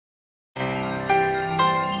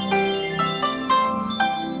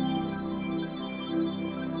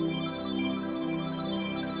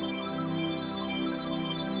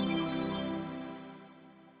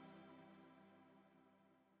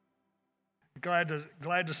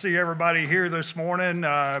Glad to see everybody here this morning.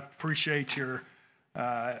 Appreciate your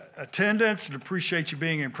attendance and appreciate you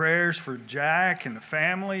being in prayers for Jack and the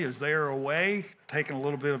family as they are away, taking a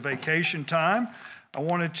little bit of vacation time. I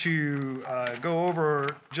wanted to go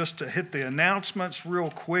over just to hit the announcements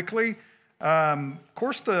real quickly. Of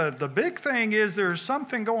course, the big thing is there's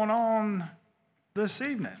something going on this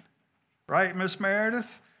evening, right, Miss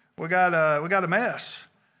Meredith? We got a mess,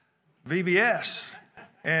 VBS.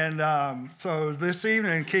 And so this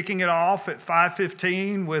evening, kicking it off at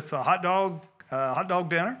 5:15 with a hot dog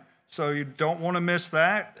dinner. So you don't want to miss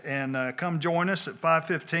that. And come join us at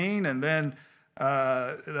 5:15. And then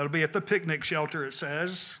that'll be at the picnic shelter, it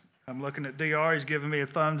says. I'm looking at DR. He's giving me a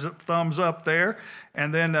thumbs up there.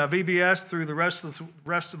 And then VBS through the rest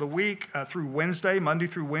of the week through Wednesday, Monday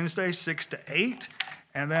through Wednesday, 6 to 8.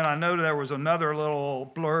 And then I know there was another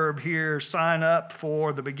little blurb here. Sign up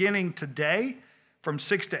for the beginning today. From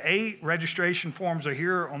 6 to 8, registration forms are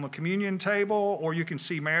here on the communion table, or you can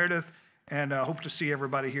see Meredith, and hope to see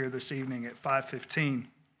everybody here this evening at 5:15.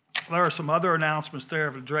 There are some other announcements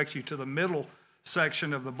there to direct you to the middle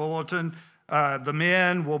section of the bulletin. The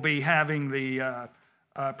men will be having the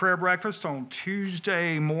prayer breakfast on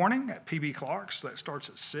Tuesday morning at PB Clark's. That starts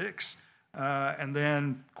at 6. And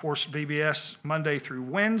then, of course, VBS Monday through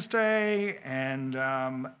Wednesday, and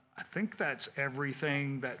I think that's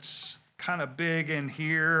everything that's kind of big in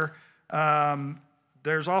here.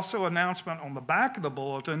 There's also an announcement on the back of the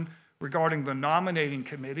bulletin regarding the nominating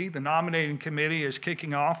committee. The nominating committee is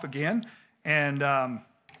kicking off again, and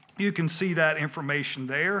you can see that information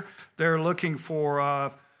there. They're looking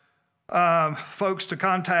for folks to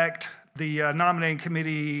contact the nominating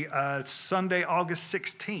committee Sunday, August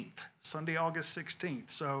 16th.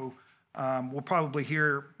 So we'll probably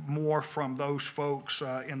hear more from those folks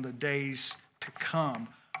in the days to come.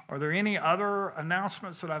 Are there any other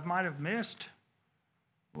announcements that I might have missed?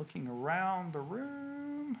 Looking around the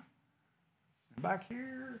room. Back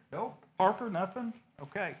here? Nope. Parker, nothing?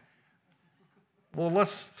 Okay. Well,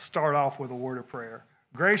 let's start off with a word of prayer.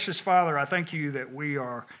 Gracious Father, I thank you that we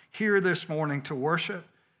are here this morning to worship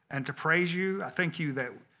and to praise you. I thank you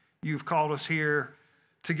that you've called us here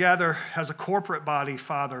together as a corporate body,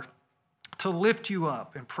 Father, to lift you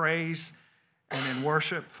up in praise and in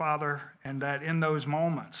worship, Father, and that in those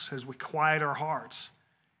moments, as we quiet our hearts,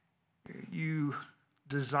 you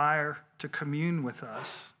desire to commune with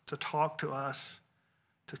us, to talk to us,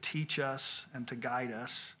 to teach us, and to guide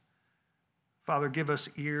us. Father, give us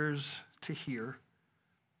ears to hear,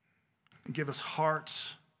 and give us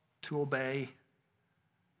hearts to obey,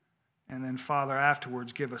 and then, Father,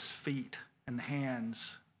 afterwards, give us feet and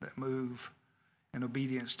hands that move in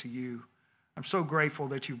obedience to you. I'm so grateful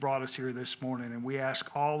that you brought us here this morning, and we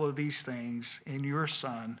ask all of these things in your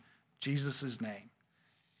Son, Jesus' name.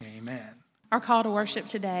 Amen. Our call to worship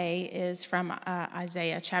today is from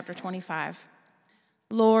Isaiah chapter 25.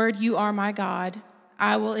 Lord, you are my God.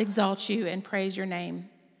 I will exalt you and praise your name.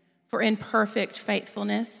 For in perfect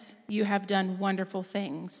faithfulness, you have done wonderful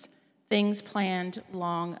things, things planned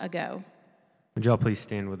long ago. Would y'all please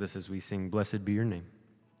stand with us as we sing, Blessed Be Your Name.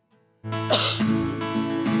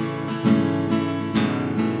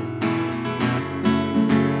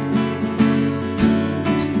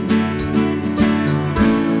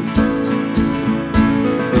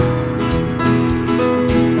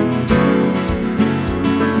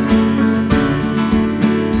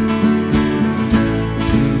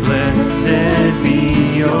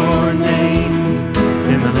 Your name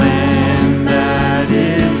in the land that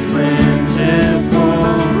is plentiful,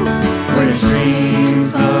 where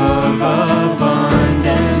streams of abundance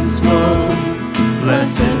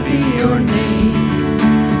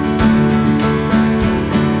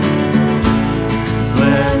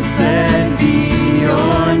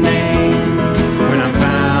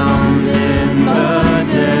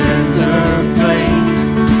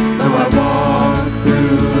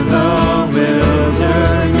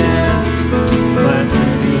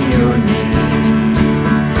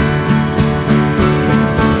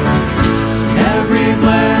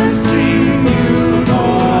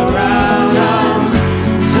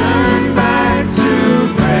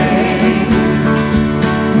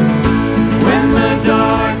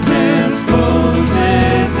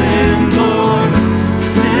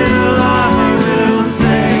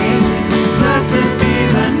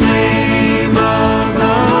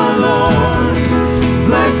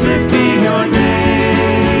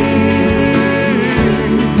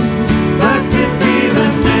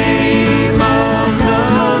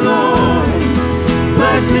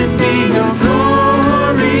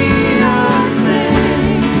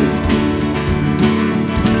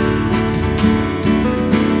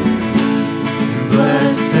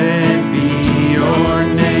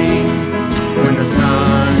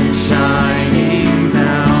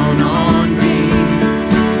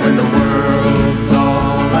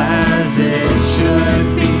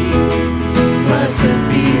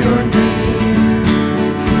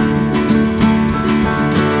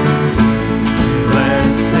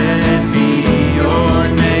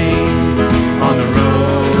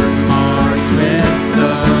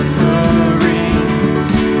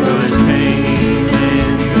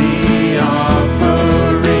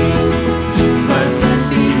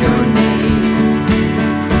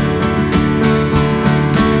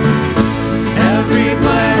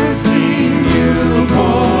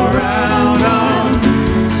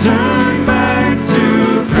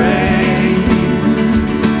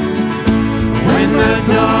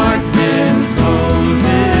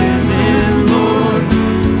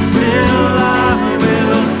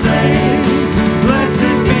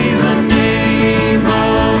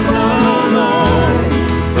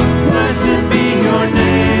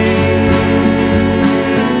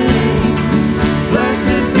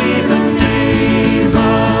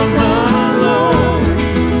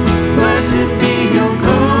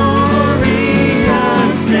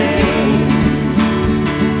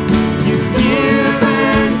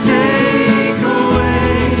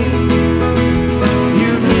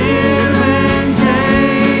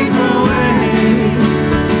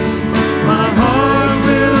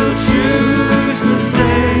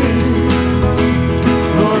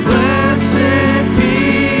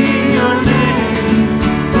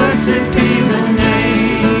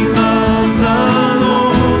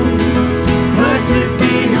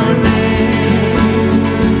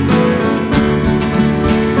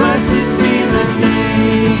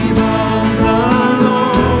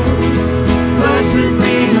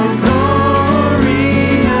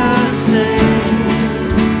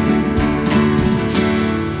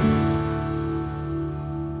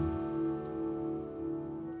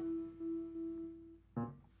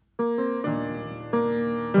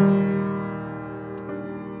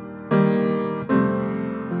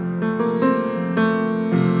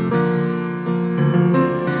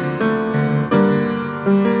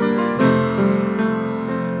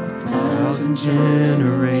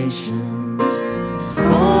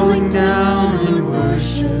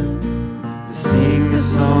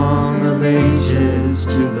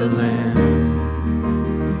the Lamb.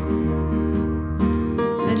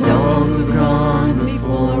 And all who've gone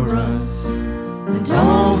before us, and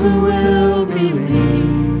all who will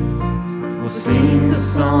believe, will sing the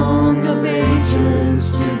song of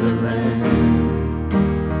ages to the Lamb.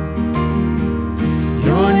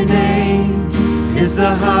 Your name is the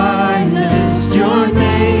highest, your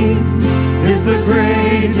name is the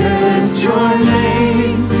greatest, your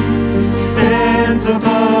name stands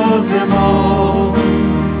above them all.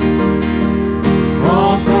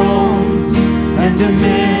 All thrones and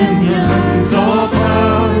dominions, all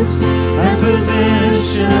powers and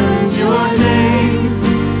positions, your name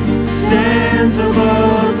stands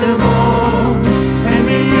above them all. And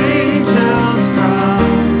the angels cry,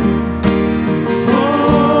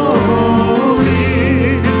 holy,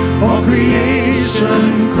 all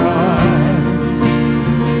creation cries,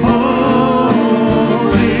 holy,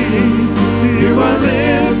 you are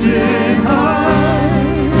lifted high,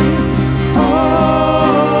 holy,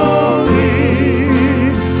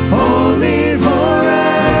 holy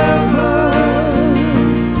forever.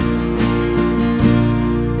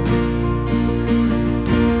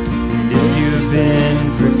 And if you've been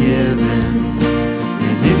forgiven,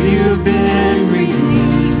 and if you've been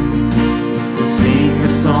redeemed, we'll sing the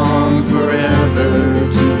song forever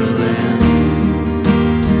to the Lamb.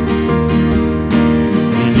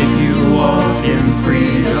 And if you walk in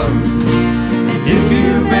freedom, and if you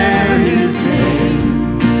bear His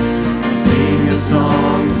name, we'll sing a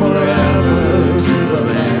song forever to the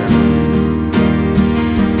Lamb.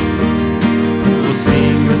 We'll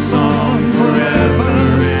sing the song forever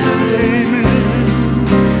and amen.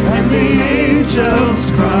 And the angels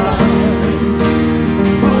cry,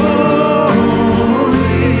 holy,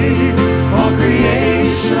 all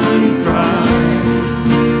creation cries,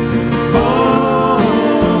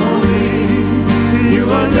 holy, you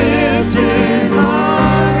are lifted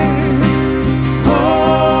high,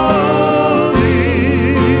 holy,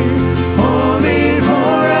 holy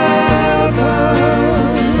forever.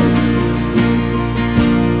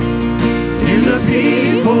 Hear the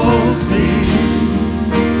people sing,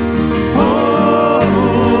 holy,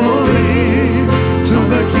 to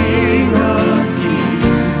the King of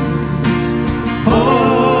Kings.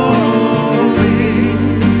 Holy,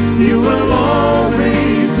 you will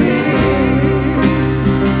always be.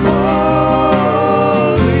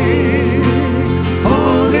 Holy,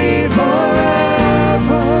 holy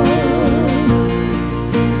forever.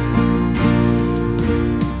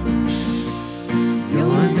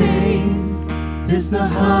 Your name is the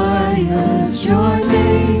highest, your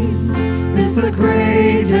name is the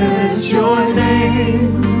greatest, your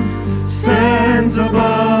name stands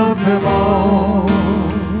above them all.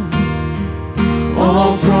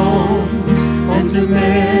 All thrones and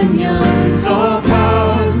dominions, all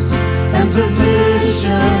powers and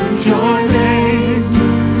positions, your name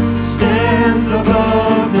stands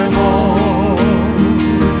above them all.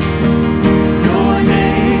 Your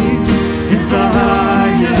name is the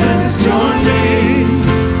highest, your name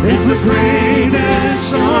is the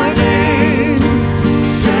greatest, your name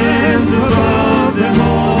stands above them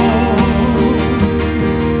all.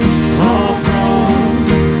 All thrones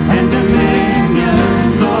and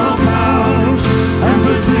dominions, all powers and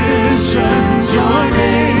positions, your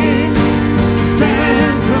name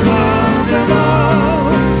stands above them all.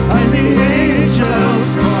 And the angels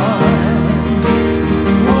cry,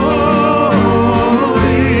 holy,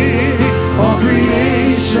 all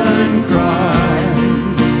creation cries,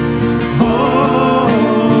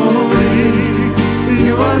 holy,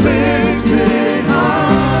 you are lifted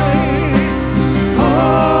high,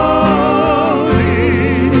 holy,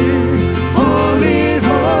 holy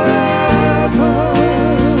forever.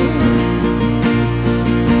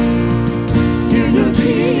 Hear the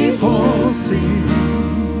people sing,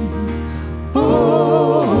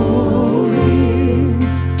 holy,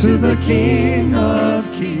 to the King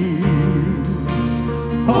of Kings.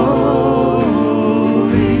 Holy,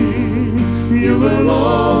 you will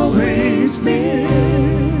always be.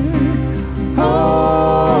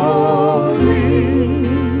 Holy,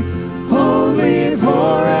 holy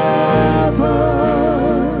forever.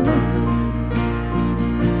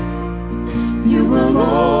 You will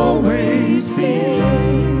always be.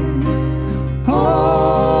 Holy,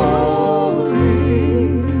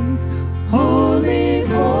 holy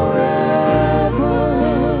forever.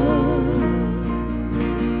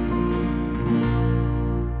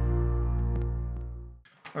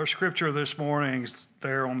 Our scripture this morning is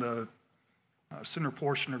there on the center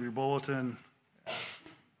portion of your bulletin.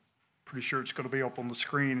 Pretty sure it's going to be up on the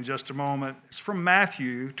screen in just a moment. It's from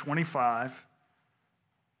Matthew 25,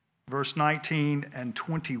 verse 19 and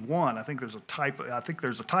 21. I think there's a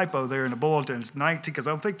typo there in the bulletin. It's 19, because I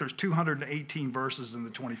don't think there's 218 verses in the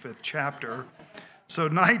 25th chapter. So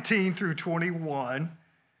 19 through 21.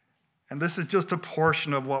 And this is just a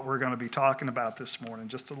portion of what we're going to be talking about this morning,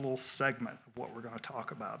 just a little segment of what we're going to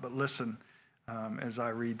talk about. But listen as I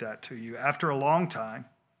read that to you. After a long time,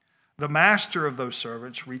 the master of those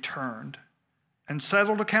servants returned and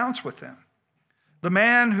settled accounts with them. The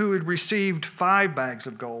man who had received 5 bags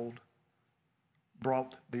of gold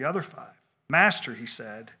brought the other 5. Master, he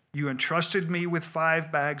said, you entrusted me with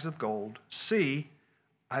 5 bags of gold. See,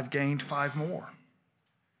 I've gained 5 more.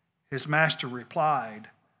 His master replied,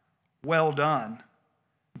 well done,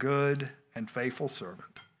 good and faithful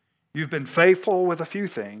servant. You've been faithful with a few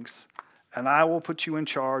things, and I will put you in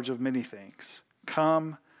charge of many things.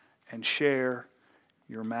 Come and share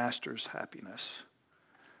your master's happiness.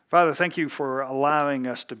 Father, thank you for allowing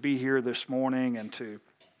us to be here this morning and to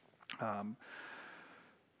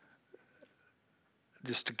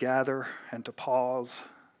just to gather and to pause,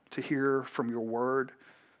 to hear from your word.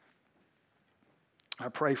 I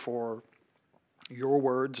pray for your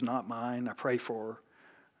words, not mine. I pray for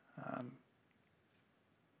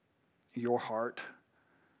your heart,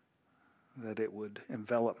 that it would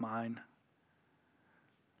envelop mine.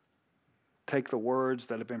 Take the words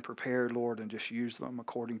that have been prepared, Lord, and just use them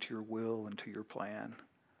according to your will and to your plan.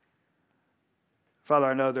 Father,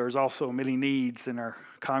 I know there's also many needs in our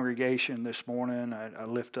congregation this morning. I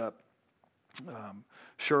lift up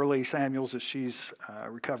Shirley Samuels as she's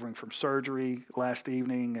recovering from surgery last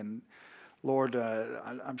evening. And Lord,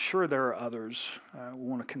 I'm sure there are others. We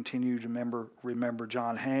want to continue to remember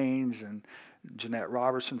John Haynes and Jeanette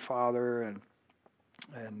Robertson, Father,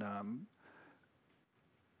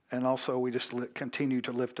 and also we just continue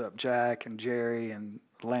to lift up Jack and Jerry and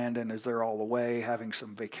Landon as they're all away, having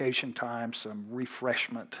some vacation time, some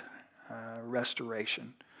refreshment,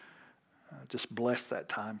 restoration. Just bless that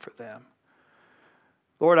time for them.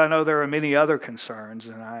 Lord, I know there are many other concerns,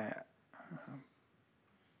 and I'm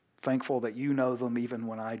thankful that you know them even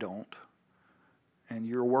when I don't, and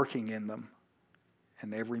you're working in them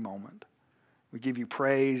in every moment. We give you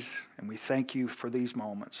praise, and we thank you for these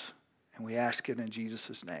moments, and we ask it in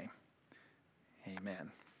Jesus' name.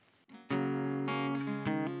 Amen.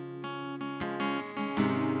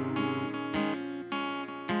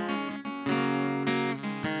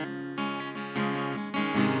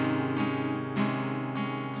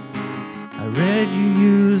 I read you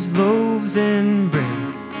use loaves and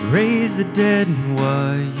bread, raise the dead, and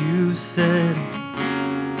what you said.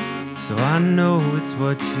 So I know it's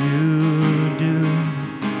what you do.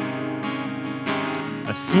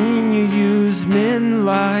 I've seen you use men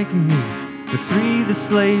like me to free the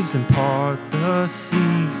slaves and part the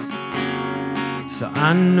seas. So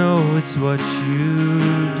I know it's what you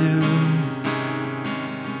do.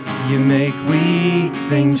 You make weak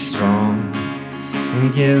things strong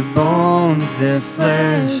and give bones their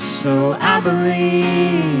flesh. So I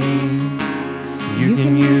believe you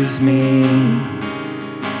can use me.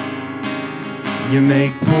 You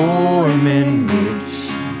make poor men rich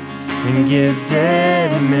and give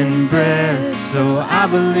dead men breath. So I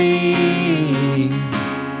believe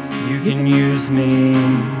you can use me.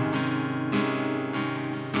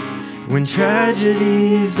 When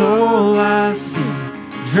tragedy's all I see,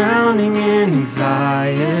 drowning in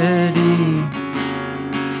anxiety,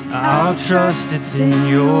 I'll trust it's in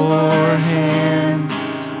your hands.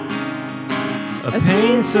 A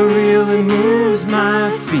pain so real it moves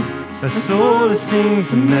my feet, a soul that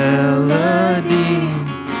sings a melody.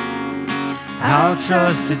 I'll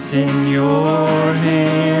trust it's in your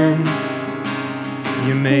hands.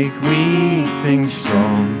 You make weak things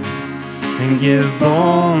strong and give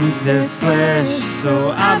bones their flesh.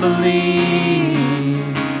 So I believe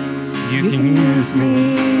you can use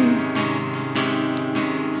me.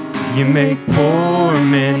 You make poor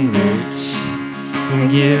men rich and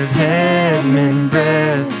give dead men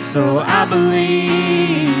breath. So I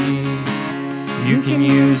believe you can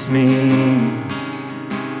use me.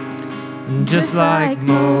 Just like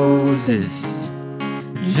Moses,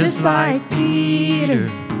 just like Peter,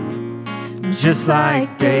 just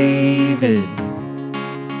like David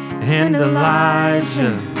and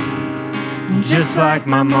Elijah, just like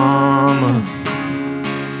my mama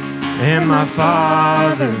and my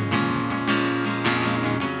father.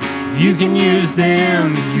 If you can use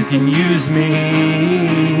them, you can use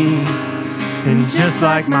me. And just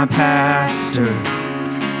like my pastor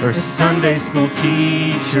or Sunday school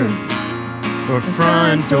teacher or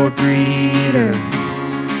front door greeter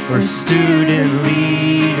or student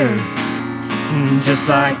leader, and just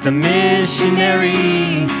like the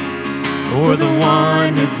missionary or the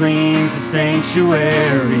one who cleans the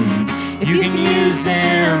sanctuary. You can use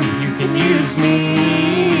them, you can use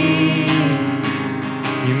me.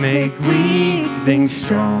 You make weak things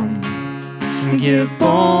strong and give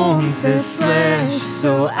bones their flesh,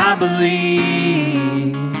 so I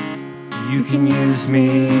believe you can use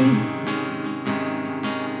me.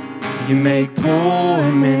 You make poor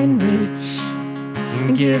men rich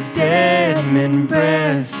and give dead men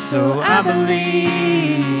breath, so I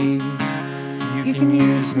believe you can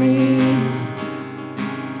use me.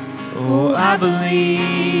 Oh, I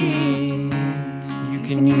believe you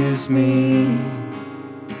can use me.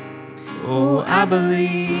 Oh, I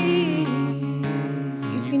believe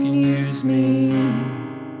you can use me.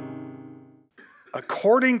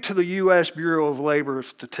 According to the U.S. Bureau of Labor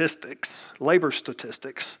Statistics,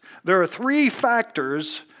 there are 3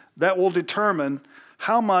 factors that will determine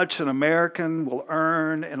how much an American will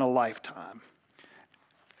earn in a lifetime: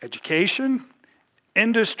 education,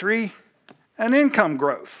 industry, and income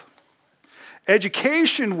growth.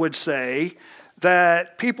 Education would say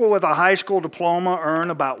that people with a high school diploma earn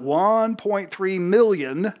about $1.3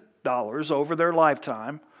 million over their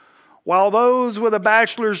lifetime, while those with a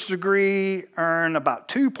bachelor's degree earn about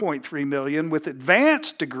 $2.3 million. With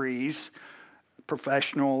advanced degrees,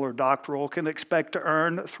 professional or doctoral, can expect to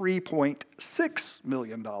earn $3.6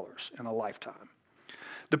 million in a lifetime.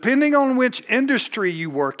 Depending on which industry you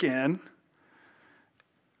work in,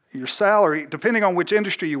 your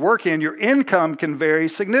income can vary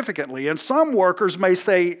significantly. And some workers may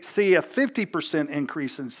see a 50%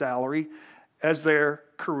 increase in salary as their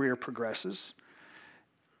career progresses.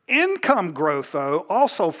 Income growth, though,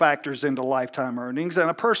 also factors into lifetime earnings, and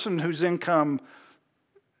a person whose income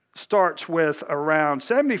starts with around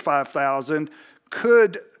 $75,000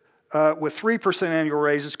 could, with 3% annual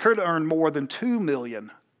raises, could earn more than $2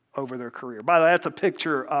 million over their career. By the way, that's a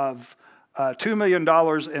picture of $2 million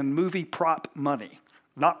in movie prop money.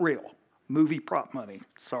 Not real. Movie prop money.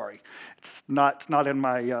 Sorry. It's not in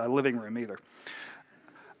my living room either.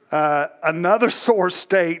 Another source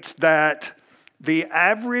states that the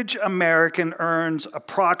average American earns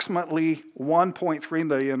approximately $1.3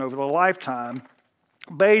 million over the lifetime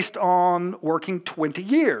based on working 20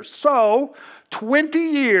 years. So 20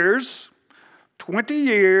 years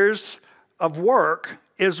of work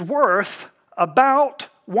is worth about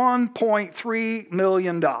 $1.3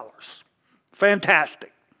 million.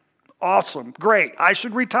 Fantastic. Awesome. Great. I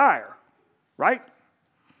should retire, right?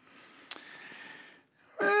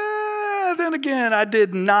 Then again, I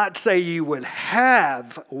did not say you would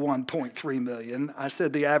have $1.3 million. I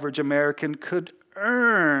said the average American could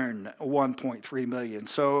earn $1.3 million.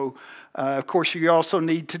 So, of course, you also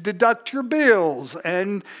need to deduct your bills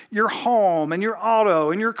and your home and your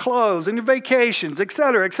auto and your clothes and your vacations, et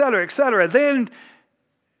cetera, et cetera, et cetera. Then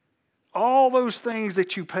all those things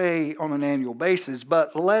that you pay on an annual basis.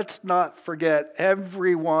 But let's not forget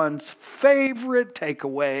everyone's favorite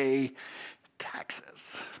takeaway,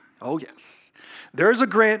 taxes. Oh, yes. There's a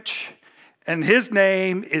Grinch, and his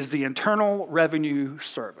name is the Internal Revenue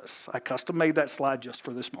Service. I custom made that slide just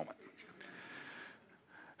for this moment.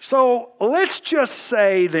 So let's just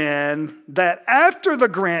say then that after the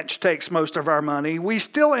Grinch takes most of our money, we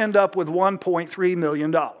still end up with $1.3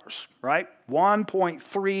 million, right?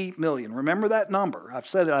 $1.3 million. Remember that number. I've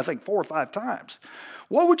said it, I think, 4 or 5 times.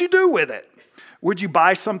 What would you do with it? Would you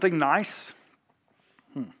buy something nice?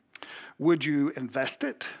 Would you invest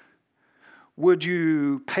it? Would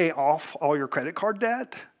you pay off all your credit card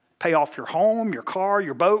debt? Pay off your home, your car,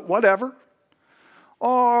 your boat, whatever?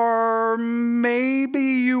 Or maybe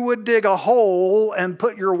you would dig a hole and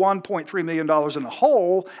put your $1.3 million in a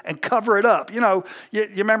hole and cover it up. You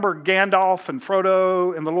remember Gandalf and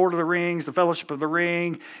Frodo in The Lord of the Rings, the Fellowship of the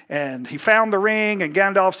Ring, and he found the ring, and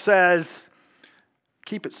Gandalf says,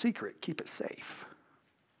 keep it secret, keep it safe.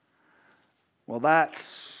 Well,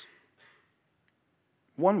 that's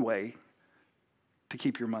one way to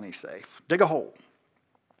keep your money safe. Dig a hole.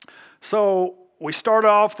 So we start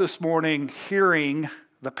off this morning hearing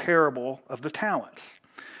the parable of the talents.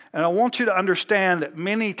 And I want you to understand that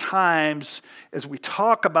many times as we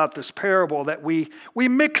talk about this parable that we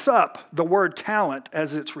mix up the word talent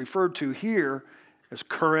as it's referred to here as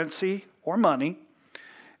currency or money.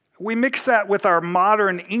 We mix that with our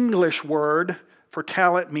modern English word for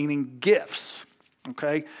talent meaning gifts.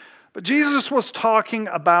 Okay? But Jesus was talking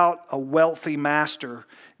about a wealthy master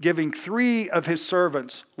giving 3 of his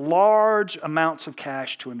servants large amounts of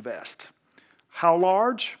cash to invest. How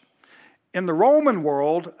large? In the Roman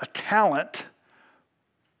world, a talent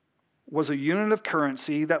was a unit of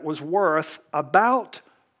currency that was worth about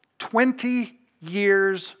 20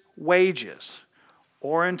 years' wages,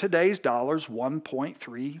 or in today's dollars,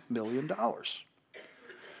 $1.3 million.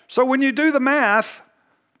 So when you do the math,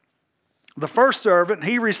 the first servant,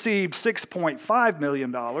 he received $6.5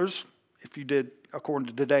 million, if you did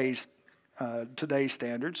according to today's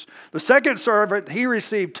standards. The second servant, he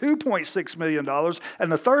received $2.6 million,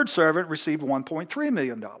 and the third servant received $1.3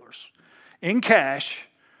 million in cash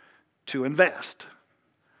to invest.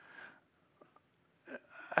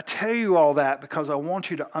 I tell you all that because I want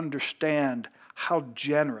you to understand how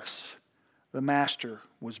generous the master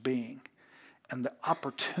was being and the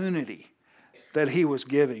opportunity that he was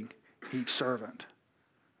giving each servant.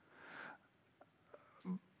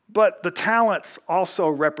 But the talents also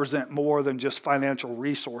represent more than just financial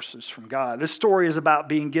resources from God. This story is about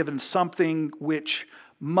being given something which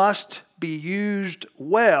must be used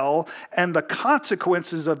well and the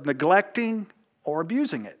consequences of neglecting or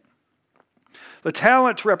abusing it. The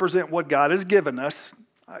talents represent what God has given us,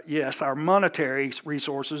 yes, our monetary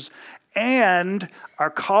resources, and our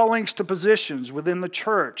callings to positions within the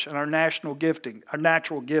church and our natural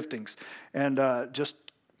giftings. And just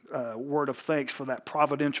a word of thanks for that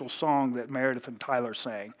providential song that Meredith and Tyler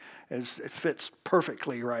sang. It fits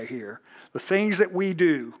perfectly right here. The things that we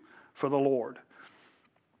do for the Lord.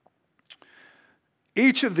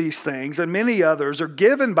 Each of these things and many others are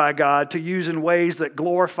given by God to use in ways that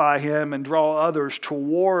glorify Him and draw others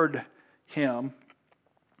toward Him.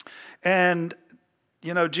 And,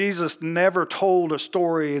 you know, Jesus never told a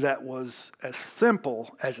story that was as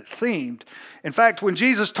simple as it seemed. In fact, when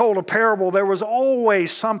Jesus told a parable, there was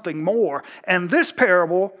always something more. And this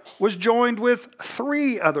parable was joined with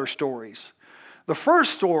 3 other stories. The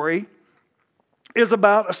first story is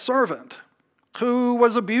about a servant who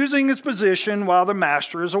was abusing his position while the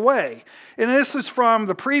master is away. And this is from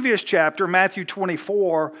the previous chapter, Matthew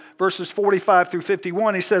 24, verses 45 through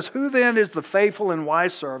 51. He says, "Who then is the faithful and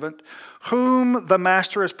wise servant, whom the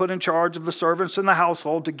master has put in charge of the servants in the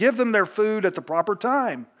household to give them their food at the proper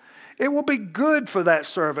time? It will be good for that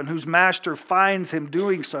servant whose master finds him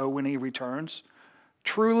doing so when he returns.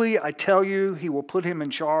 Truly, I tell you, he will put him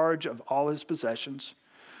in charge of all his possessions.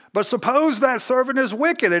 But suppose that servant is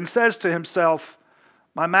wicked and says to himself,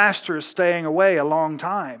 'My master is staying away a long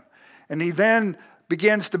time.' And he then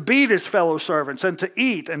begins to beat his fellow servants and to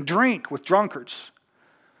eat and drink with drunkards.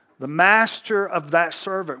 The master of that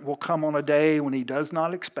servant will come on a day when he does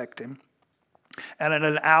not expect him, and at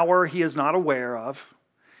an hour he is not aware of.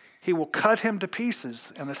 He will cut him to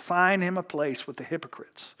pieces and assign him a place with the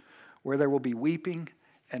hypocrites, where there will be weeping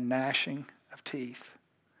and gnashing of teeth."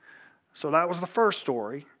 So that was the first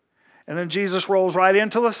story. And then Jesus rolls right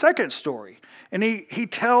into the second story. And he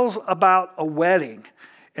tells about a wedding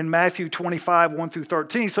in Matthew 25, 1 through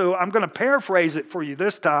 13. So I'm going to paraphrase it for you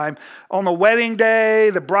this time. On the wedding day,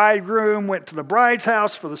 the bridegroom went to the bride's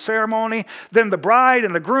house for the ceremony. Then the bride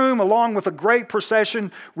and the groom, along with a great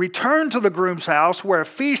procession, returned to the groom's house where a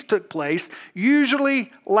feast took place,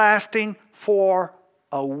 usually lasting for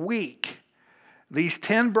a week. These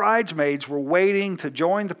 10 bridesmaids were waiting to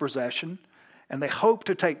join the procession, and they hoped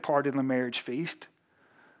to take part in the marriage feast.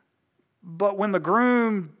 But when the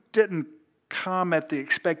groom didn't come at the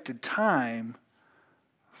expected time,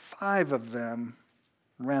 5 of them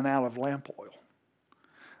ran out of lamp oil.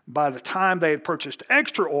 By the time they had purchased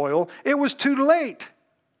extra oil, it was too late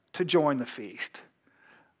to join the feast.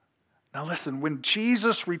 Now listen, when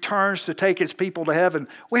Jesus returns to take his people to heaven,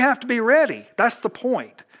 we have to be ready. That's the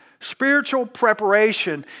point. Spiritual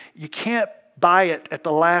preparation, you can't buy it at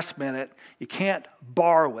the last minute. You can't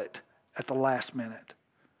borrow it at the last minute.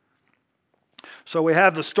 So we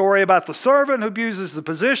have the story about the servant who abuses the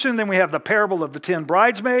position. Then we have the parable of the 10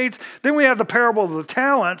 bridesmaids. Then we have the parable of the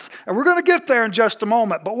talents. And we're going to get there in just a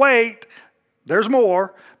moment. But wait, there's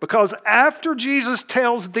more. Because after Jesus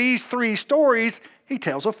tells these 3 stories, he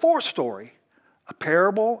tells a 4th story. A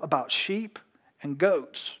parable about sheep and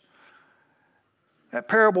goats. That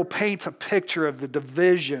parable paints a picture of the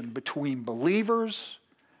division between believers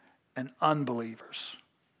and unbelievers.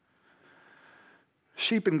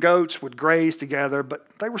 Sheep and goats would graze together, but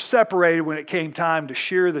they were separated when it came time to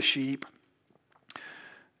shear the sheep.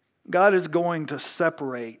 God is going to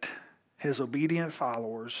separate his obedient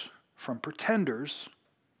followers from pretenders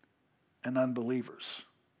and unbelievers.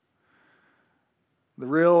 The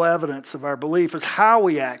real evidence of our belief is how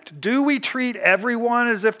we act. Do we treat everyone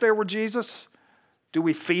as if they were Jesus? Do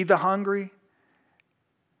we feed the hungry?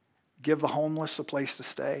 Give the homeless a place to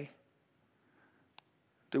stay?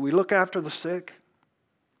 Do we look after the sick?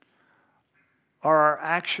 Are our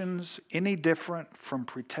actions any different from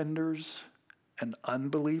pretenders and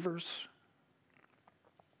unbelievers?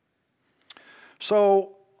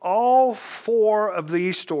 So all 4 of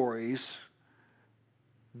these stories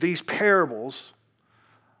these parables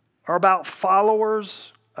are about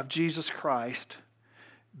followers of Jesus Christ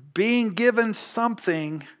being given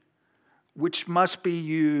something which must be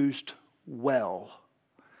used well,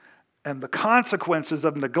 and the consequences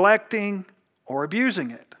of neglecting or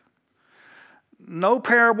abusing it. No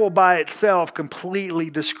parable by itself completely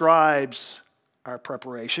describes our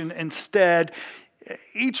preparation. Instead,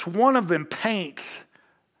 each one of them paints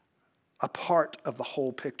a part of the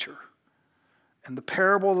whole picture. And the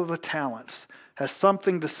parable of the talents has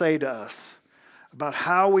something to say to us about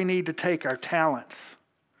how we need to take our talents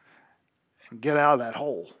and get out of that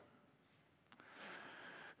hole.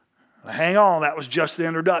 Now, hang on, that was just the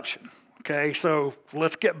introduction. Okay, so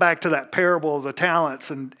let's get back to that parable of the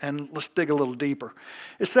talents and let's dig a little deeper.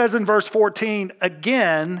 It says in verse 14,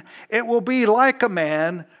 again, it will be like a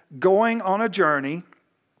man going on a journey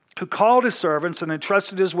who called his servants and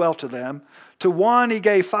entrusted his wealth to them. To one he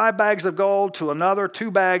gave 5 bags of gold, to another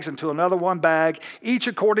 2 bags, and to another 1 bag, each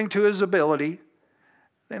according to his ability.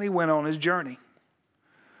 Then he went on his journey.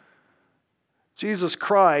 Jesus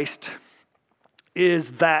Christ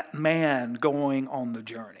is that man going on the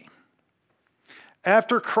journey.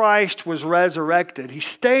 After Christ was resurrected, he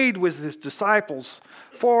stayed with his disciples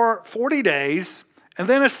for 40 days and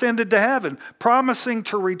then ascended to heaven, promising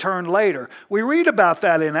to return later. We read about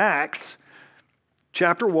that in Acts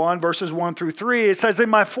chapter 1, verses 1 through 3. It says, in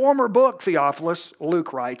my former book, Theophilus,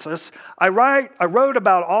 Luke writes us, I wrote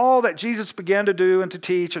about all that Jesus began to do and to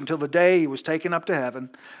teach until the day he was taken up to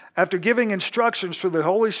heaven, after giving instructions through the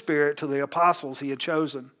Holy Spirit to the apostles he had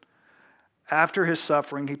chosen. After his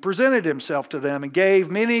suffering, he presented himself to them and gave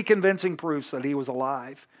many convincing proofs that he was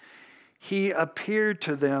alive. He appeared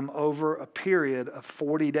to them over a period of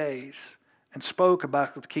 40 days and spoke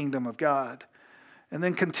about the kingdom of God. And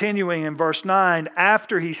then continuing in verse 9,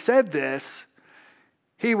 after he said this,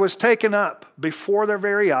 he was taken up before their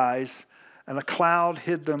very eyes, and a cloud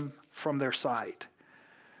hid them from their sight.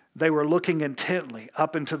 They were looking intently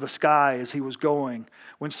up into the sky as he was going,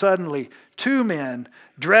 when suddenly 2 men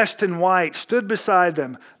dressed in white stood beside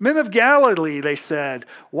them. Men of Galilee, they said,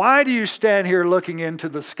 why do you stand here looking into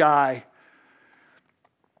the sky?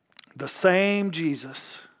 The same Jesus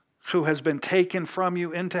who has been taken from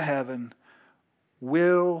you into heaven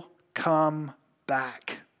will come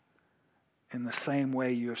back in the same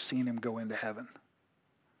way you have seen him go into heaven.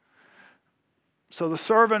 So the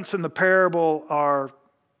servants in the parable are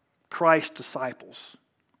Christ's disciples,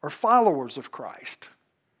 or followers of Christ.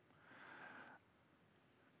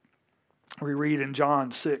 We read in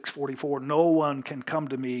John 6:44, no one can come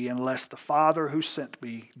to me unless the Father who sent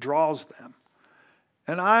me draws them,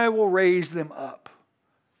 and I will raise them up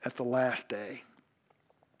at the last day.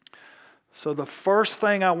 So the first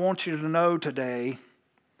thing I want you to know today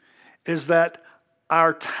is that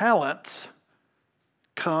our talents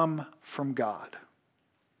come from God.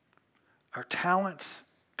 Our talents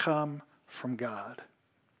come from God.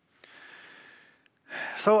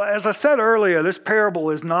 So as I said earlier, this parable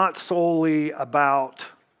is not solely about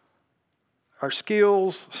our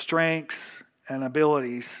skills, strengths, and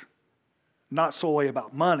abilities. Not solely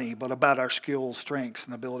about money, but about our skills, strengths,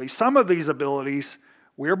 and abilities. Some of these abilities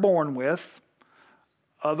we're born with.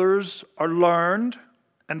 Others are learned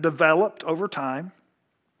and developed over time.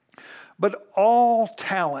 But all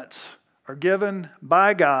talents are given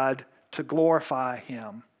by God to glorify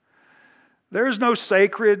him. There is no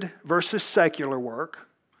sacred versus secular work,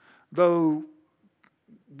 though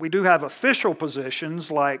we do have official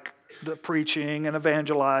positions like the preaching and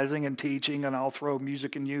evangelizing and teaching, and I'll throw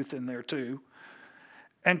music and youth in there too.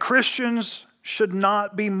 And Christians should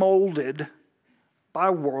not be molded by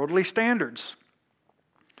worldly standards.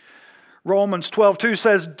 Romans 12:2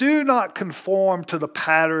 says, do not conform to the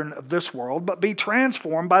pattern of this world, but be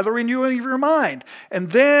transformed by the renewing of your mind.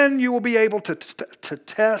 And then you will be able to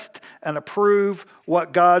test and approve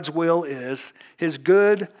what God's will is, his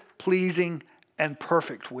good, pleasing, and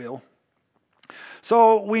perfect will.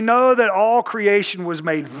 So we know that all creation was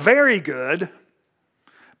made very good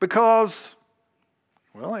because,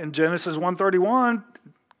 well, in Genesis 1:31,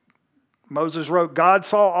 Moses wrote, God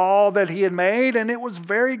saw all that he had made, and it was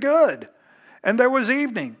very good. And there was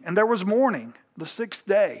evening, and there was morning, the 6th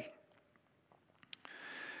day.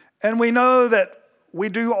 And we know that we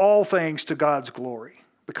do all things to God's glory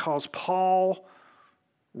because Paul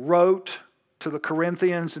wrote to the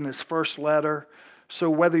Corinthians in his first letter, so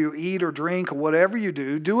whether you eat or drink or whatever you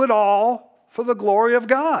do it all for the glory of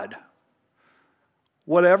God.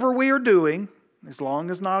 Whatever we are doing, as long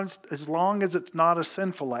as it's not a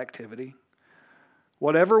sinful activity,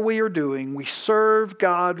 whatever we are doing, we serve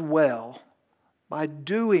God well by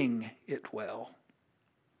doing it well.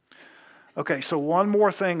 Okay, so one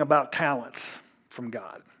more thing about talents from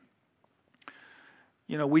God.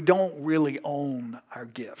 You know, we don't really own our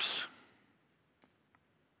gifts.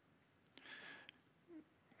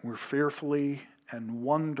 We're fearfully and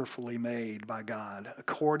wonderfully made by God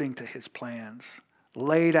according to his plans,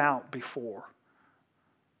 laid out before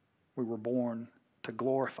we were born to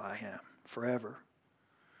glorify him forever.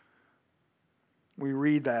 We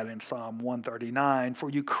read that in Psalm 139, "For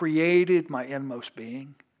you created my inmost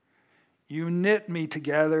being. You knit me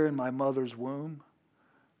together in my mother's womb.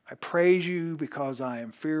 I praise you because I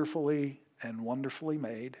am fearfully and wonderfully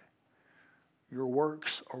made. Your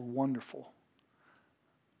works are wonderful.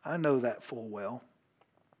 I know that full well."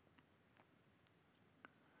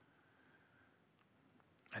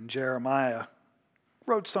 And Jeremiah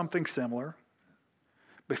wrote something similar.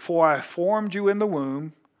 "Before I formed you in the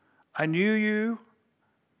womb, I knew you.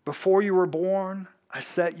 Before you were born, I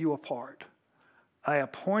set you apart. I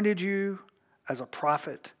appointed you as a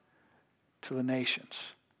prophet to the nations."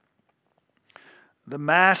 The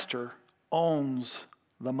master owns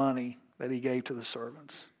the money that he gave to the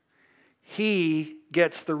servants. He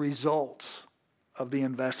gets the results of the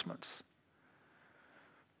investments.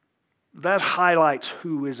 That highlights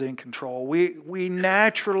who is in control. We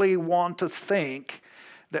naturally want to think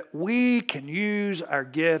that we can use our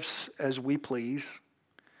gifts as we please.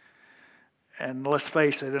 And let's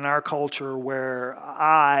face it, in our culture where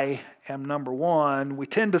I am number one, we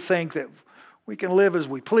tend to think that we can live as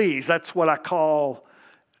we please. That's what I call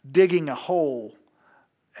digging a hole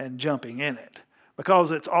and jumping in it.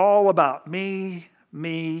 Because it's all about me,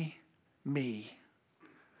 me, me.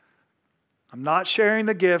 I'm not sharing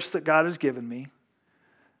the gifts that God has given me,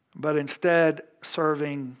 but instead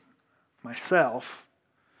serving myself,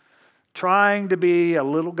 trying to be a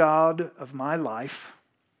little God of my life.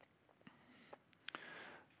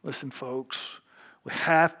 Listen, folks, we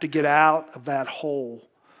have to get out of that hole,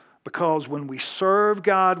 because when we serve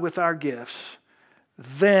God with our gifts,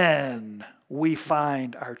 then we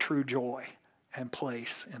find our true joy and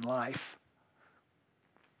place in life.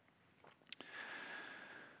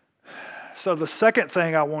 So the second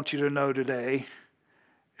thing I want you to know today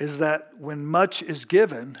is that when much is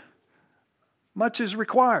given, much is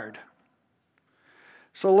required.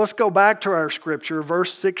 So let's go back to our scripture,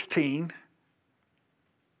 verse 16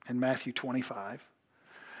 in Matthew 25.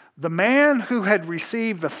 "The man who had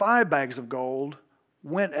received the 5 bags of gold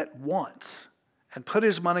went at once and put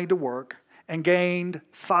his money to work and gained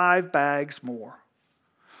 5 bags more.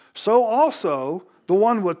 So also the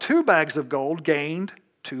one with 2 bags of gold gained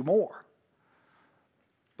 2 more.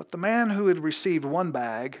 But the man who had received 1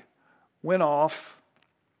 bag went off,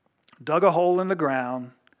 dug a hole in the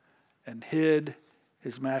ground, and hid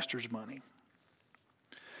his master's money."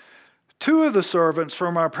 2 of the servants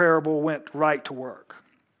from our parable went right to work.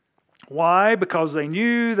 Why? Because they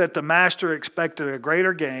knew that the master expected a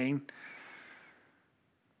greater gain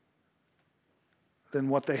than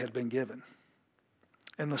what they had been given.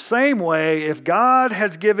 In the same way, if God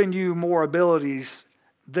has given you more abilities,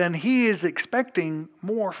 then he is expecting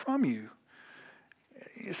more from you.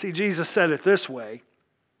 You see, Jesus said it this way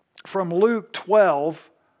from Luke 12,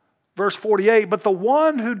 verse 48, "But the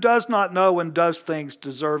one who does not know and does things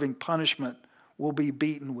deserving punishment will be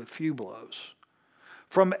beaten with few blows.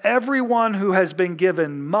 From everyone who has been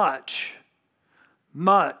given much,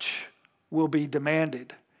 much will be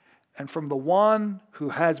demanded. And from the one who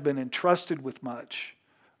has been entrusted with much,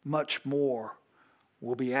 much more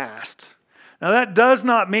will be asked." Now that does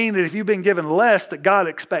not mean that if you've been given less that God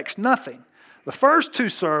expects nothing. The first 2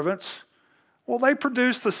 servants, well, they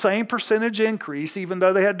produced the same percentage increase even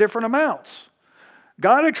though they had different amounts.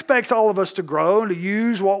 God expects all of us to grow and to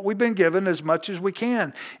use what we've been given as much as we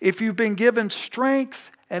can. If you've been given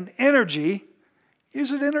strength and energy,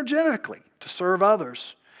 use it energetically to serve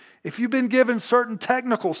others. If you've been given certain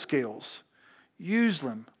technical skills, use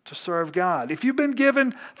them to serve God. If you've been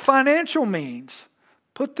given financial means,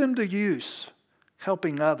 put them to use,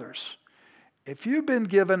 helping others. If you've been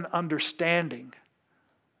given understanding,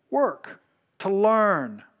 work to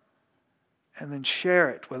learn and then share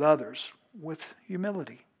it with others with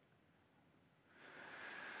humility.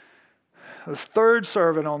 The third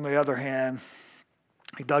servant, on the other hand,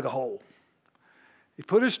 he dug a hole. He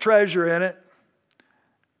put his treasure in it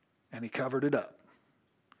and he covered it up.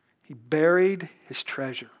 He buried his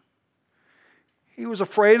treasure. He was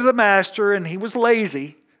afraid of the master and he was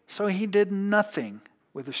lazy, so he did nothing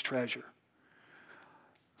with his treasure.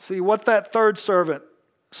 See, what that third servant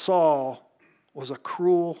saw was a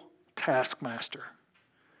cruel taskmaster.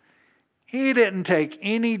 He didn't take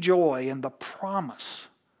any joy in the promise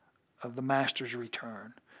of the master's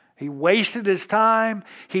return. He wasted his time,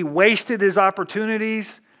 he wasted his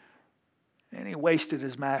opportunities, and he wasted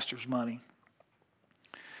his master's money.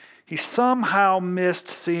 He somehow missed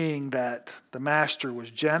seeing that the master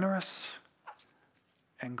was generous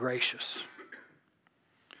and gracious.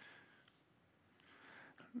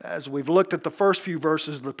 As we've looked at the first few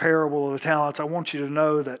verses of the parable of the talents, I want you to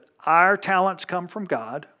know that our talents come from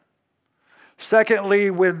God.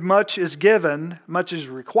 Secondly, when much is given, much is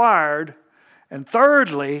required. And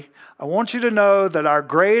thirdly, I want you to know that our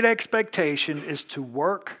great expectation is to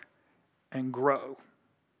work and grow.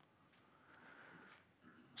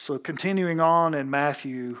 So continuing on in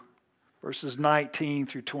Matthew, verses 19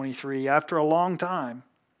 through 23, after a long time,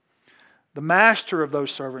 the master of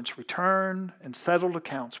those servants returned and settled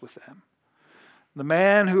accounts with them. The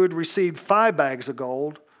man who had received 5 bags of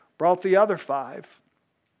gold brought the other 5.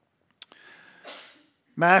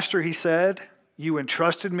 Master, he said, you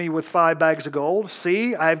entrusted me with 5 bags of gold.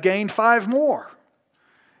 See, I have gained 5 more.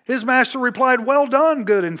 His master replied, well done,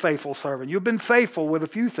 good and faithful servant. You've been faithful with a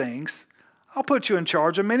few things. I'll put you in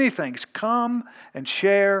charge of many things. Come and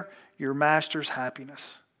share your master's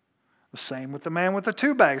happiness. The same with the man with the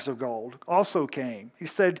 2 bags of gold also came. He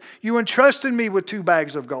said, you entrusted me with 2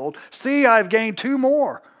 bags of gold. See, I've gained 2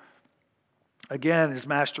 more. Again, his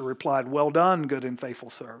master replied, well done, good and faithful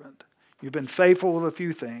servant. You've been faithful with a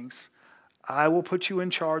few things. I will put you in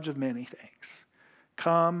charge of many things.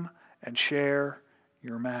 Come and share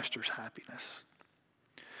your master's happiness.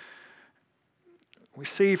 We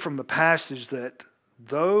see from the passage that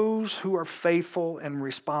those who are faithful and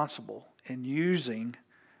responsible in using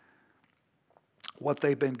what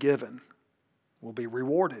they've been given will be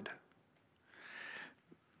rewarded.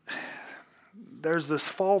 There's this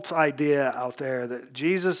false idea out there that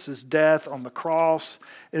Jesus' death on the cross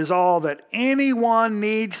is all that anyone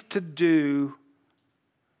needs to do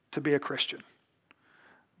to be a Christian.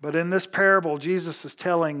 But in this parable, Jesus is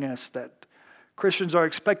telling us that Christians are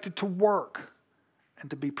expected to work and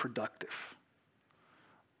to be productive.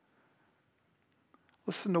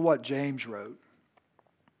 Listen to what James wrote.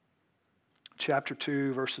 Chapter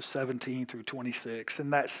 2, verses 17 through 26. In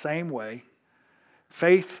that same way,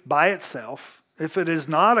 faith by itself, if it is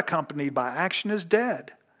not accompanied by action, is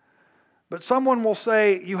dead. But someone will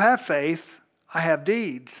say, you have faith, I have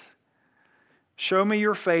deeds. Show me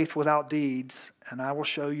your faith without deeds, and I will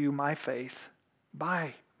show you my faith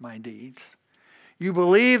by my deeds. You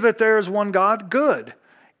believe that there is one God? Good.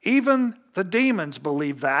 Even the demons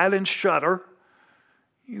believe that and shudder.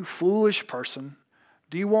 You foolish person.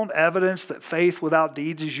 Do you want evidence that faith without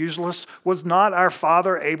deeds is useless? Was not our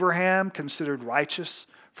father Abraham considered righteous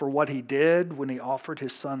for what he did when he offered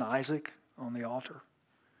his son Isaac on the altar?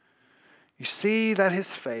 You see that his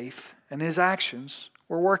faith and his actions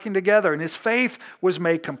were working together, and his faith was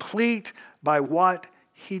made complete by what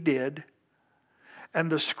he did.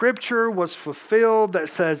 And the scripture was fulfilled that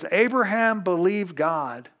says, Abraham believed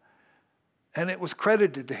God, and it was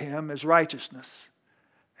credited to him as righteousness.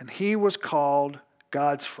 And he was called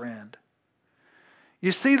God's friend.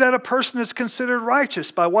 You see that a person is considered righteous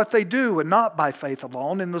by what they do and not by faith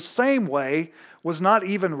alone. In the same way, was not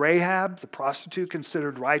even Rahab, the prostitute,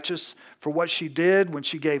 considered righteous for what she did when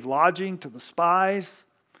she gave lodging to the spies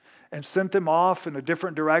and sent them off in a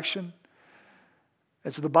different direction?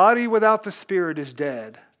 As the body without the spirit is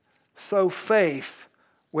dead, so faith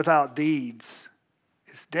without deeds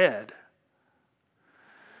is dead.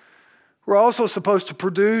 We're also supposed to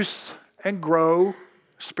produce and grow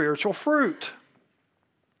spiritual fruit.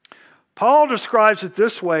 Paul describes it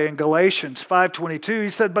this way in Galatians 5:22. He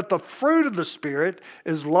said, but the fruit of the Spirit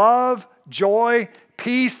is love, joy,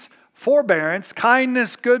 peace, forbearance,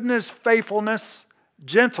 kindness, goodness, faithfulness,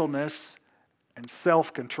 gentleness, and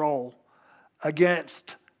self-control.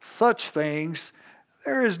 Against such things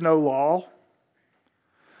there is no law.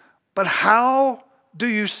 But how do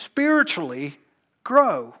you spiritually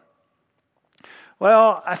grow?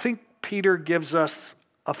 Well, I think Peter gives us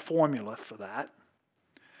a formula for that.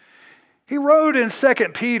 He wrote in 2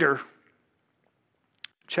 Peter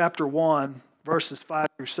chapter 1, verses 5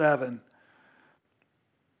 through 7,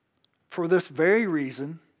 for this very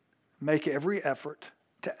reason, make every effort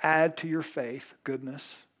to add to your faith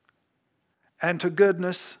goodness, and to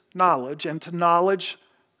goodness knowledge, and to knowledge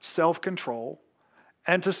self-control,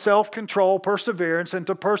 and to self-control perseverance, and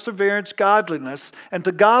to perseverance godliness, and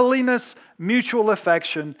to godliness mutual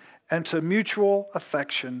affection, and to mutual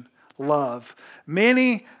affection love.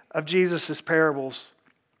 Many of Jesus' parables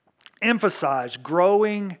emphasize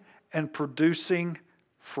growing and producing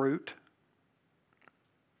fruit.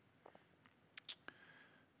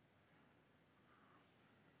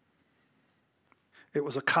 It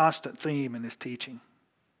was a constant theme in his teaching.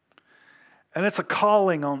 And it's a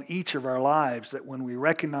calling on each of our lives that when we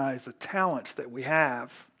recognize the talents that we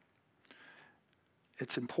have,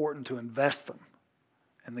 it's important to invest them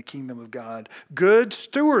in the kingdom of God. Good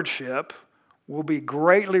stewardship will be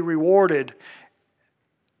greatly rewarded.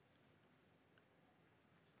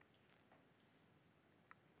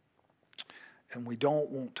 And we don't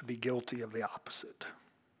want to be guilty of the opposite.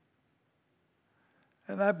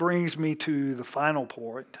 And that brings me to the final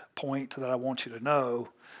point that I want you to know,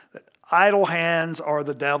 that idle hands are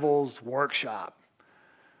the devil's workshop.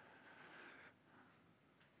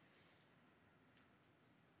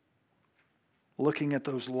 Looking at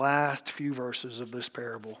those last few verses of this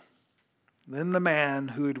parable. Then the man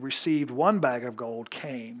who had received 1 bag of gold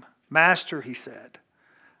came. Master, he said,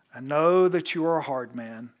 I know that you are a hard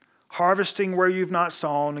man, harvesting where you've not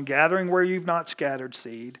sown and gathering where you've not scattered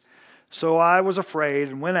seed. So I was afraid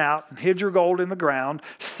and went out and hid your gold in the ground.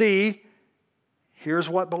 See, here's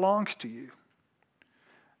what belongs to you.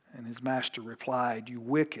 And his master replied, you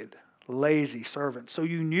wicked, lazy servant. So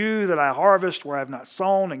you knew that I harvest where I have not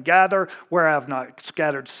sown and gather where I have not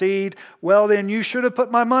scattered seed. Well, then you should have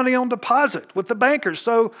put my money on deposit with the bankers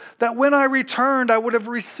so that when I returned, I would have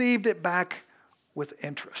received it back with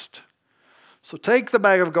interest. So take the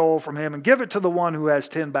bag of gold from him and give it to the one who has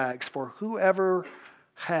 10 bags. For whoever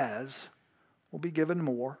has will be given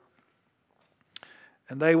more,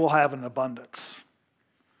 and they will have an abundance.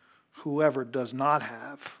 Whoever does not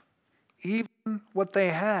have, even what they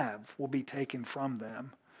have will be taken from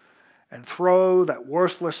them. And throw that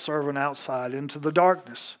worthless servant outside into the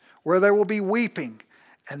darkness, where there will be weeping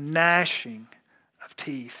and gnashing of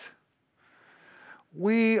teeth.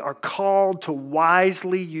 We are called to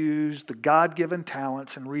wisely use the God-given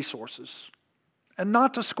talents and resources, and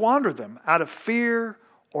not to squander them out of fear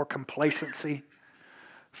or complacency.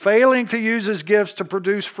 Failing to use his gifts to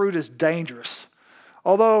produce fruit is dangerous.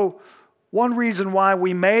 Although one reason why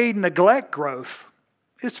we may neglect growth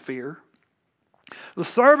is fear. The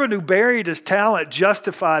servant who buried his talent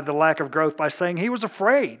justified the lack of growth by saying he was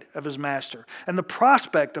afraid of his master and the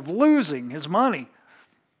prospect of losing his money.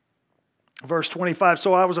 Verse 25,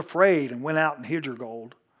 so I was afraid and went out and hid your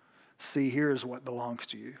gold. See, here is what belongs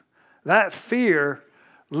to you. That fear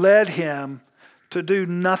led him to do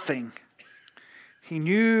nothing. He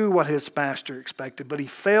knew what his master expected, but he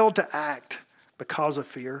failed to act because of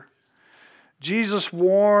fear. Jesus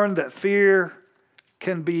warned that fear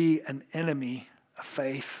can be an enemy of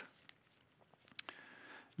faith.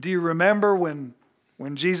 Do you remember when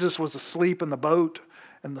Jesus was asleep in the boat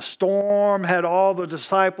and the storm had all the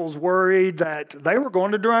disciples worried that they were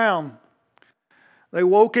going to drown? They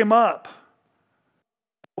woke him up.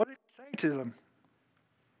 What did he say to them?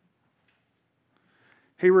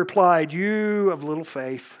 He replied, you of little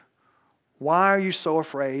faith, why are you so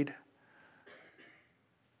afraid?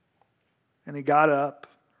 And he got up,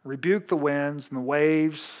 rebuked the winds and the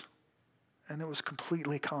waves, and it was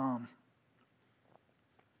completely calm.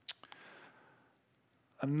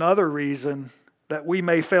 Another reason that we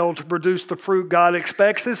may fail to produce the fruit God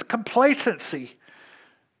expects is complacency.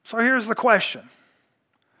 So here's the question.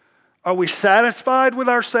 Are we satisfied with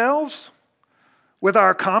ourselves, with our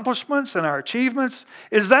accomplishments and our achievements?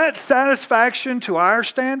 Is that satisfaction to our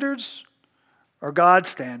standards or God's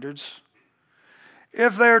standards?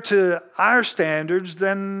 If they're to our standards,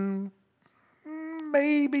 then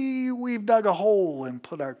maybe we've dug a hole and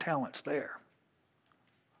put our talents there.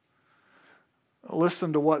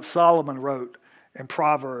 Listen to what Solomon wrote in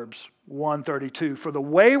Proverbs 1:32. For the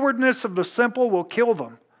waywardness of the simple will kill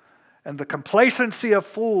them, and the complacency of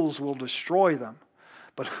fools will destroy them.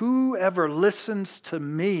 But whoever listens to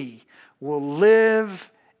me will live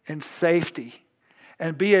in safety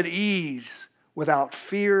and be at ease without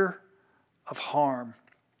fear of harm.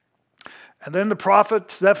 And then the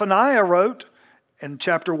prophet Zephaniah wrote in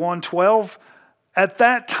chapter 1:12, at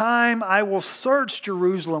that time I will search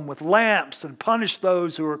Jerusalem with lamps and punish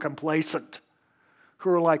those who are complacent, who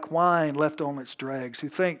are like wine left on its dregs, who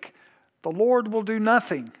think the Lord will do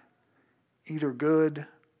nothing, either good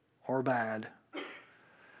or bad.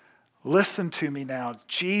 Listen to me now.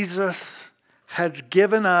 Jesus has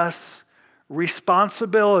given us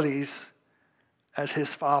responsibilities as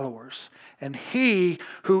his followers. And he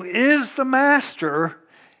who is the master,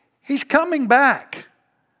 he's coming back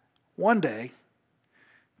one day.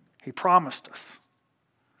 He promised us.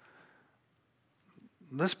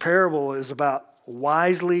 This parable is about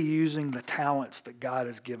wisely using the talents that God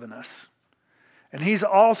has given us. And he's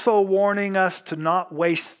also warning us to not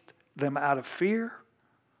waste them out of fear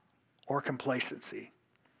or complacency.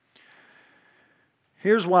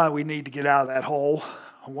 Here's why we need to get out of that hole.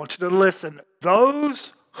 I want you to listen.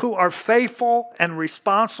 Those who are faithful and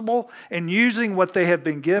responsible in using what they have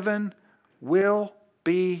been given will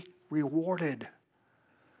be rewarded.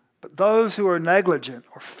 But those who are negligent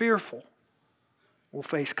or fearful will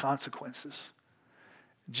face consequences.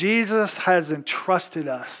 Jesus has entrusted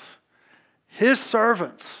us, his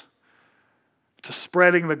servants, to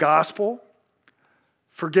spreading the gospel,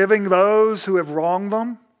 forgiving those who have wronged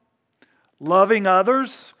them, loving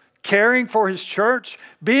others, caring for his church,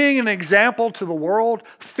 being an example to the world,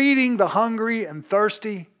 feeding the hungry and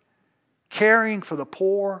thirsty, caring for the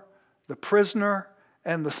poor, the prisoner,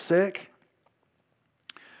 and the sick.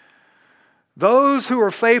 Those who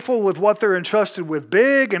are faithful with what they're entrusted with,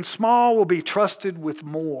 big and small, will be trusted with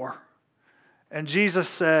more. And Jesus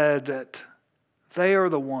said that they are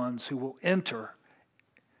the ones who will enter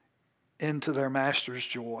into their master's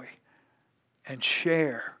joy and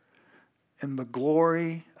share in the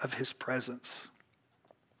glory of his presence.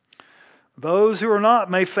 Those who are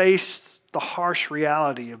not may face the harsh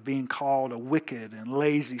reality of being called a wicked and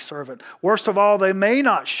lazy servant. Worst of all, they may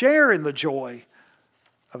not share in the joy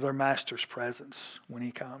of their master's presence when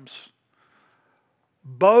he comes.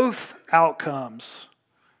 Both outcomes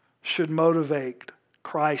should motivate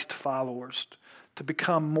Christ followers to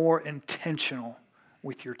become more intentional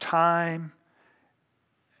with your time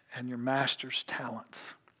and your master's talents.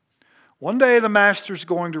 One day the master's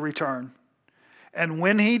going to return, and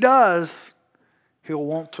when he does, he'll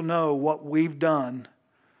want to know what we've done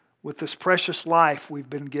with this precious life we've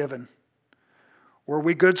been given. Were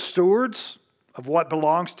we good stewards of what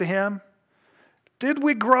belongs to him? Did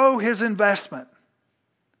we grow his investment?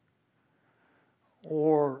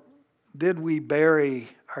 Or did we bury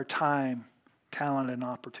our time, talent, and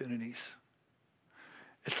opportunities?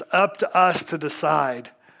 It's up to us to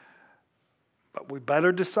decide, but we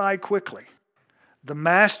better decide quickly. The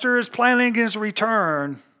master is planning his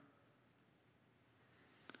return,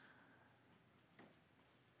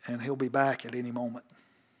 and he'll be back at any moment.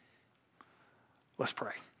 Let's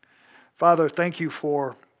pray. Father, thank you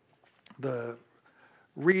for the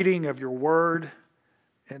reading of your word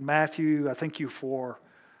in Matthew. I thank you for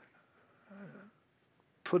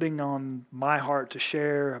putting on my heart to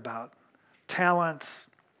share about talents,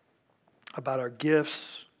 about our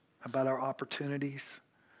gifts, about our opportunities.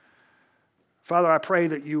 Father, I pray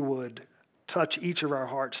that you would touch each of our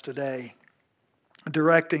hearts today,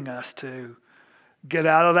 directing us to get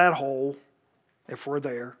out of that hole if we're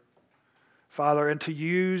there, Father, and to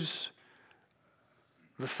use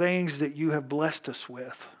the things that you have blessed us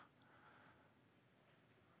with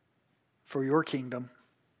for your kingdom,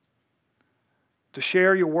 to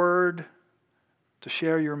share your word, to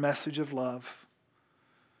share your message of love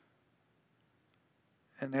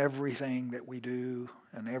in everything that we do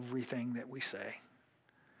and everything that we say.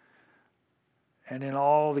 And in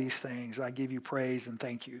all these things, I give you praise and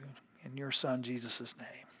thank you. In your Son, Jesus'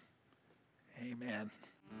 name, amen.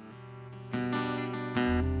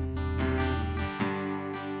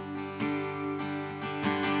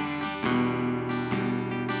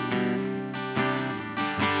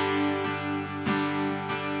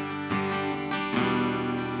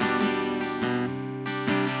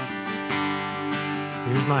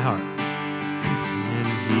 Here's my heart. And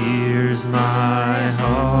here's my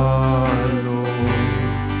heart, Lord.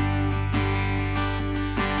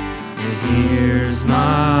 And here's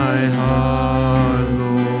my heart,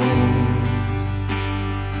 Lord.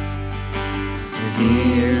 And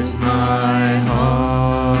here's my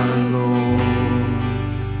heart, Lord.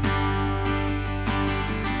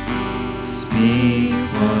 Speak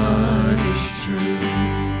what is true.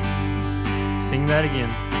 Sing that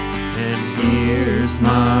again. And here's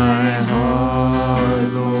my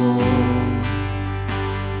heart, Lord.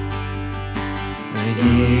 And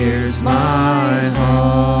here's my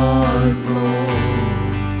heart, Lord.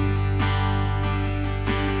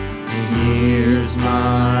 And here's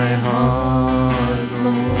my heart,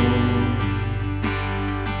 Lord.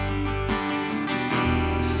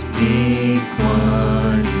 Speak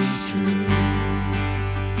what is true.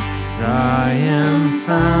 'Cause I am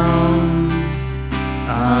found,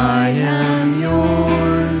 I am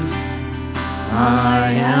yours,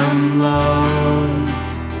 I am loved,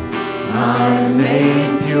 I'm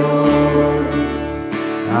made pure,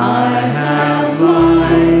 I have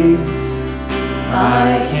life,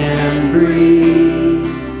 I can breathe,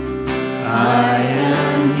 I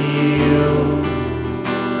am healed,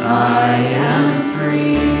 I am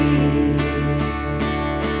free,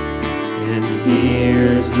 and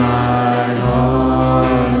here's my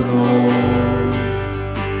heart, Lord.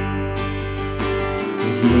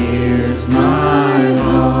 Here's my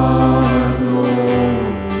heart, Lord,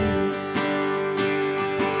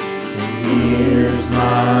 and here's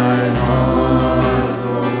my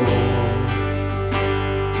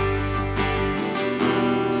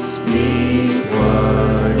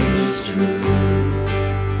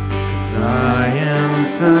I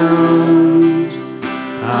am found,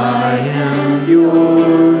 I am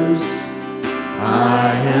yours,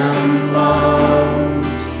 I am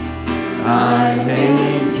loved, I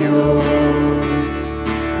made pure,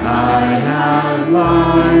 I have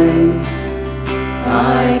life,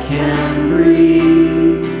 I can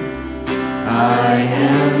breathe, I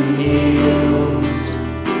am healed,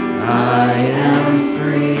 I am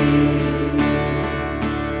free.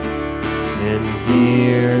 And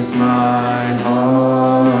here's my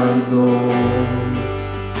heart, Lord.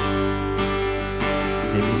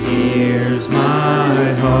 And here's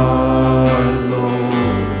my heart, Lord.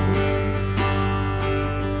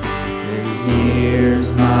 And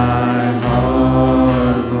here's my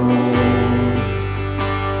heart, Lord.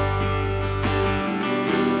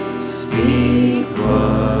 Speak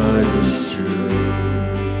what is true.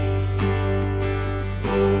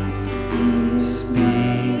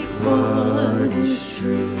 Speak what is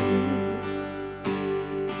true.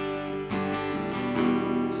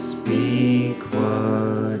 Speak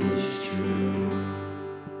what is true.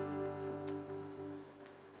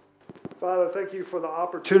 Father, thank you for the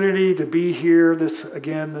opportunity to be here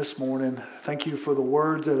this morning. Thank you for the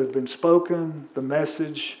words that have been spoken, the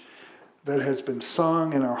message that has been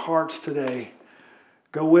sung in our hearts today.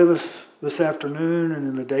 Go with us this afternoon and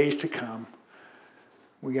in the days to come.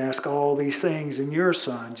 We ask all these things in your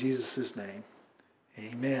Son, Jesus' name.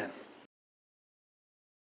 Amen.